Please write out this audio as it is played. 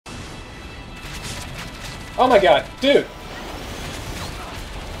Oh my god, dude!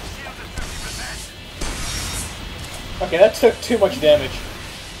 Okay, that took too much damage.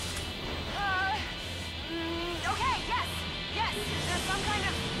 Okay, yes! Yes! There's some kind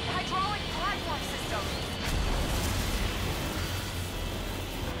of hydraulic platform system.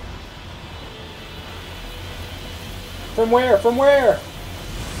 From where? From where?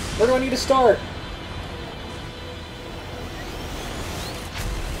 Where do I need to start?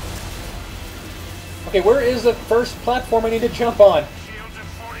 Okay, where is the first platform I need to jump on? Shields at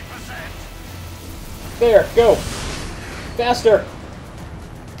 40%. There, go! Faster!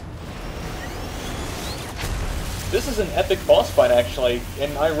 This is an epic boss fight, actually,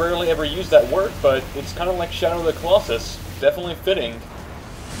 and I rarely ever use that word, but it's kind of like Shadow of the Colossus. Definitely fitting.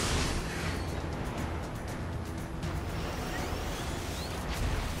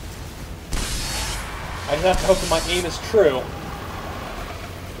 I just have to hope that my aim is true.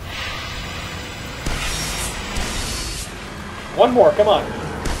 One more, come on.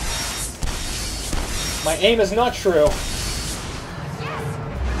 My aim is not true. Yes! Yes!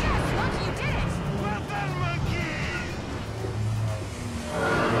 Monkey, you did it! Well done, monkey!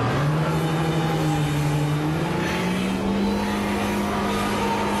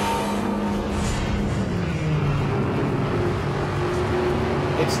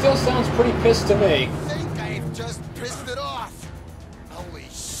 It still sounds pretty pissed to me. I think I've just pissed it off. Holy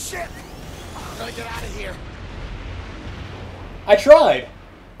shit! I'm gonna get out of here. I tried!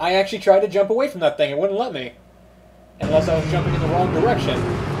 I actually tried to jump away from that thing. It wouldn't let me. Unless I was jumping in the wrong direction.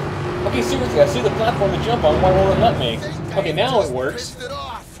 Okay, seriously, I see the platform to jump on. Why won't it let me? Okay, now it works. Pissed it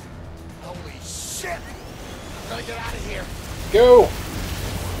off. Holy shit! I'm gonna get out of here. Go!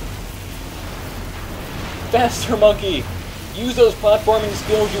 Faster, monkey! Use those platforming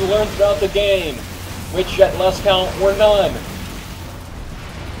skills you learned throughout the game, which at last count were none.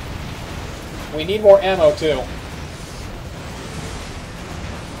 We need more ammo, too.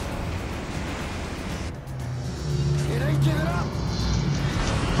 It ain't giving up.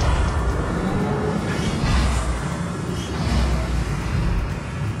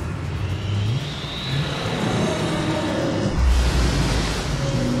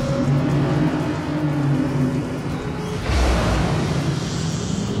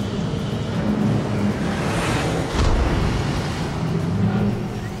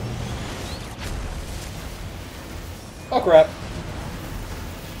 Oh crap.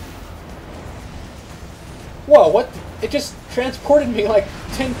 Whoa, what? It just transported me like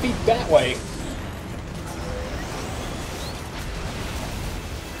 10 feet that way.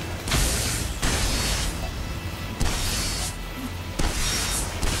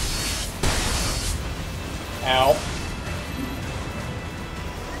 Ow.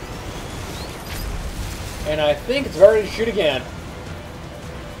 And I think it's ready to shoot again.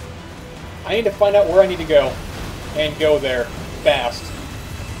 I need to find out where I need to go. And go there. Fast.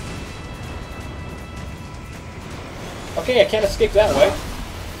 Okay, I can't escape that way.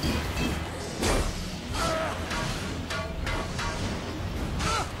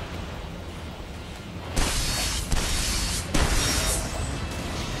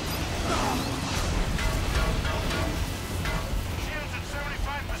 Shields at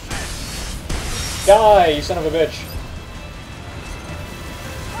 75%. Die, you son of a bitch.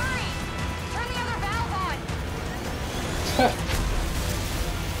 Hurry! Turn the other valve on!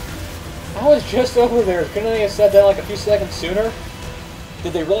 I was just over there. Couldn't they have said that like a few seconds sooner?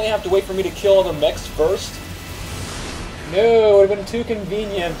 Did they really have to wait for me to kill all the mechs first? No, it would have been too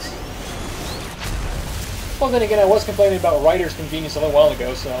convenient. Well, then again, I was complaining about writer's convenience a little while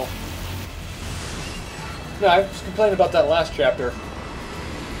ago, so... No, I was complaining about that last chapter.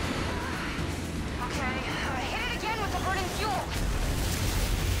 Okay, hit it again with the burning fuel!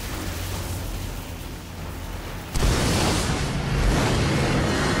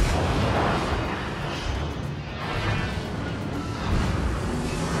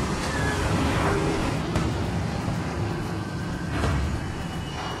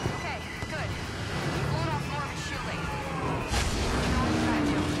 Okay, good. You've blown off more of his shielding.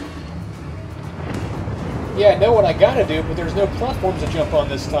 Yeah, I know what I gotta do, but there's no platforms to jump on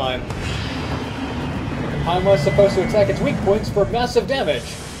this time. How am I supposed to attack its weak points for massive damage?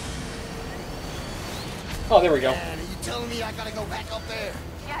 Oh, there we go. Man, are you telling me I gotta go back up there?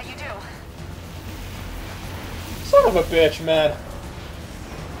 Yeah, you do. Son of a bitch, man.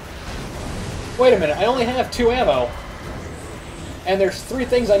 Wait a minute, I only have 2 ammo. And there's 3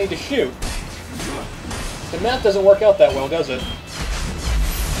 things I need to shoot. The math doesn't work out that well, does it?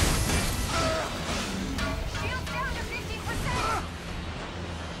 Shields down to 50%!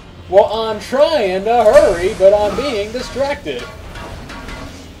 Well, I'm trying to hurry, but I'm being distracted.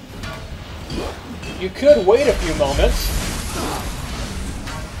 You could wait a few moments.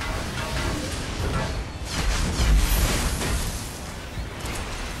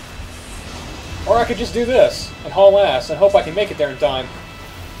 Or I could just do this and haul ass and hope I can make it there in time.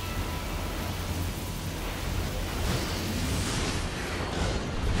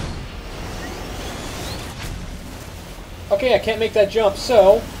 Okay, I can't make that jump,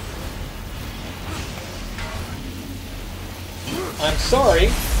 so... I'm sorry.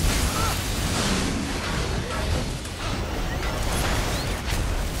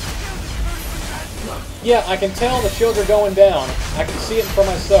 Yeah, I can tell the shields are going down. I can see it for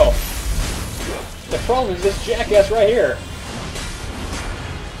myself. The problem is this jackass right here.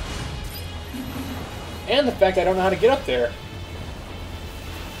 And the fact I don't know how to get up there.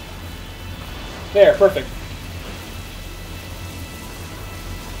 There, perfect.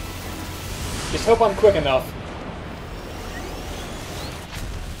 Just hope I'm quick enough.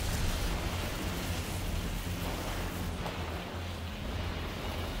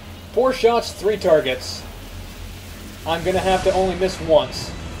 Four shots, 3 targets. I'm gonna have to only miss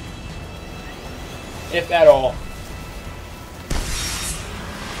once. If at all.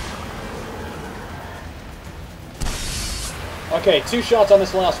 Okay, 2 shots on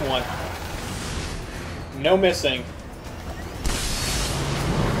this last one. No missing.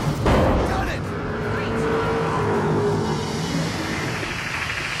 Got it!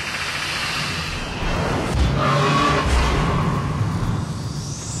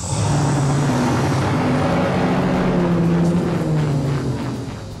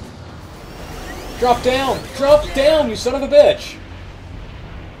 Drop down! Drop down, you son of a bitch!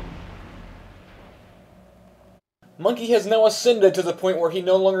 Monkey has now ascended to the point where he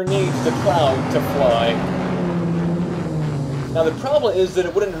no longer needs the cloud to fly. Now the problem is that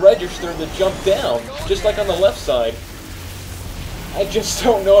it wouldn't register the jump down, just like on the left side. I just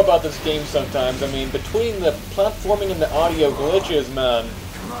don't know about this game sometimes. I mean, between the platforming and the audio glitches, man.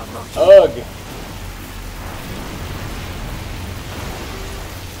 Ugh.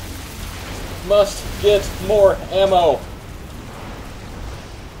 Must get more ammo.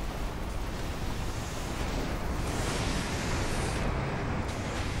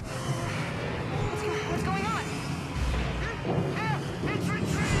 What's going on? It's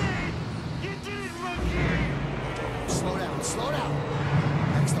retreating! You did it, monkey! Slow down, slow down.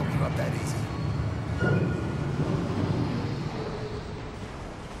 Next don't give up that easy.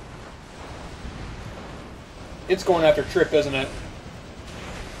 It's going after Trip, isn't it?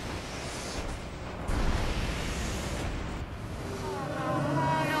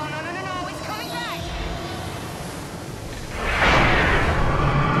 No, it's coming back!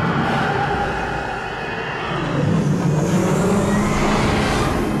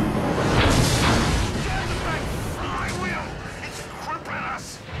 Flywheel! It's crippling us!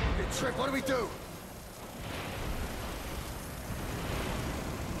 Hey, Trick, what do we do?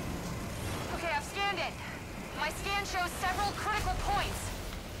 Okay, I've scanned it. My scan shows several critical points.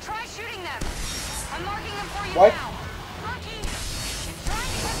 Try shooting them. I'm marking them for you What? now. Monkey, it's trying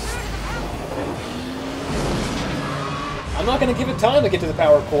to get through to the power. I'm not going to give it time to get to the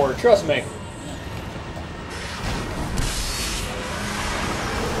power core, trust me.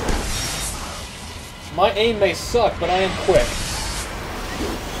 My aim may suck, but I am quick.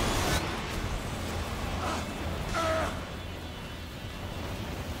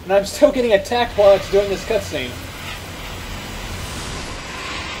 And I'm still getting attacked while it's doing this cutscene.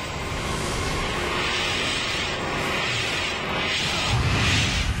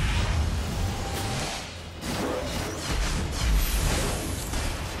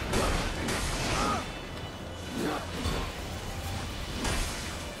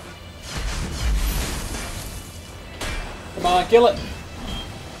 Come on, kill it!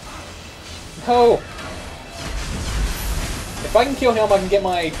 No! If I can kill him, I can get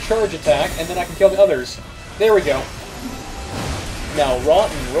my charge attack, and then I can kill the others. There we go. Now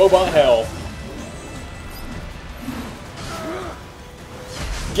rot in robot hell.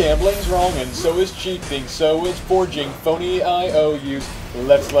 Gambling's wrong, and so is cheating, so is forging phony IOUs.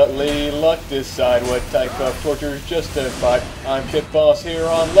 Let's let Lady Luck decide what type of torture is justified. I'm Pit Boss here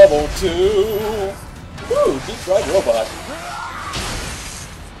on level 2. Woo, deep fried robot.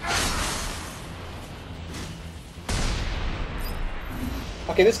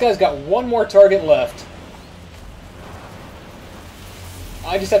 Okay, this guy's got one more target left.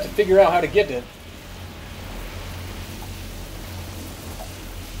 I just have to figure out how to get it.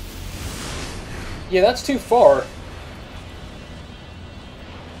 Yeah, that's too far.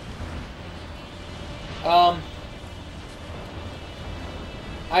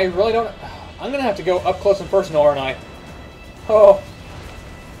 I really don't... I'm gonna have to go up close and personal, aren't I? Oh.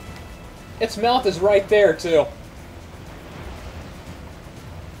 Its mouth is right there, too.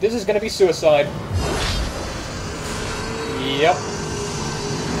 This is gonna be suicide. Yep.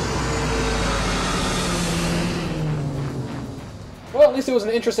 Well, at least it was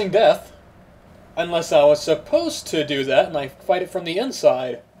an interesting death. Unless I was supposed to do that and I fight it from the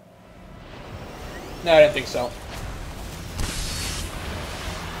inside. No, I didn't think so.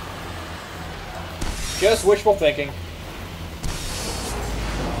 Just wishful thinking.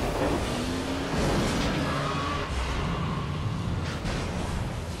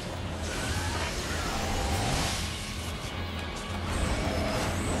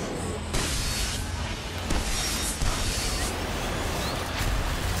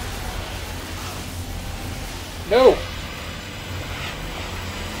 No!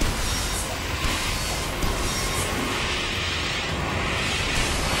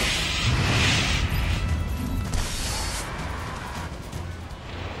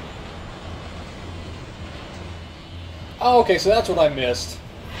 Oh, okay, so that's what I missed.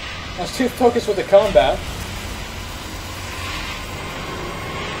 I was too focused with the combat.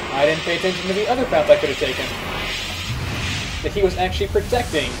 I didn't pay attention to the other path I could have taken. That he was actually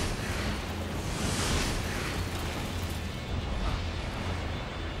protecting.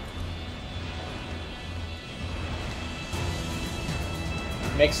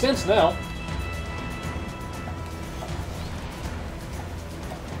 Makes sense now.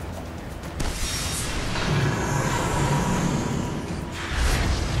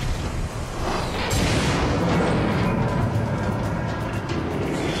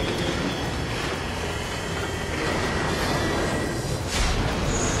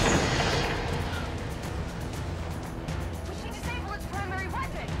 We should disable its primary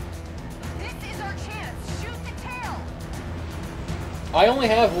weapon. This is our chance. Shoot the tail. I only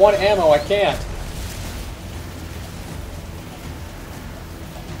have one ammo, I can't.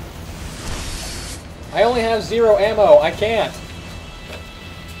 I only have 0 ammo, I can't.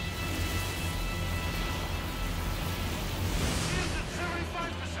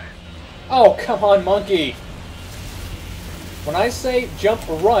 Oh, come on, monkey. When I say jump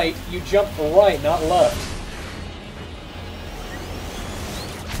right, you jump right, not left.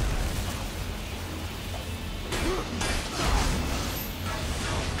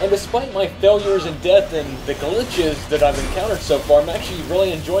 And despite my failures and death and the glitches that I've encountered so far, I'm actually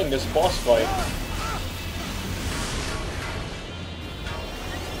really enjoying this boss fight.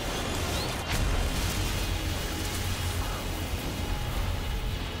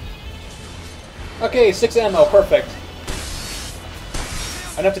 Okay, 6 ammo, perfect.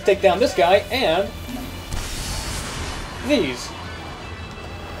 Enough to take down this guy and these.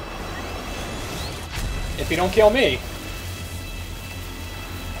 If you don't kill me.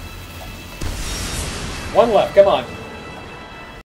 One left, come on.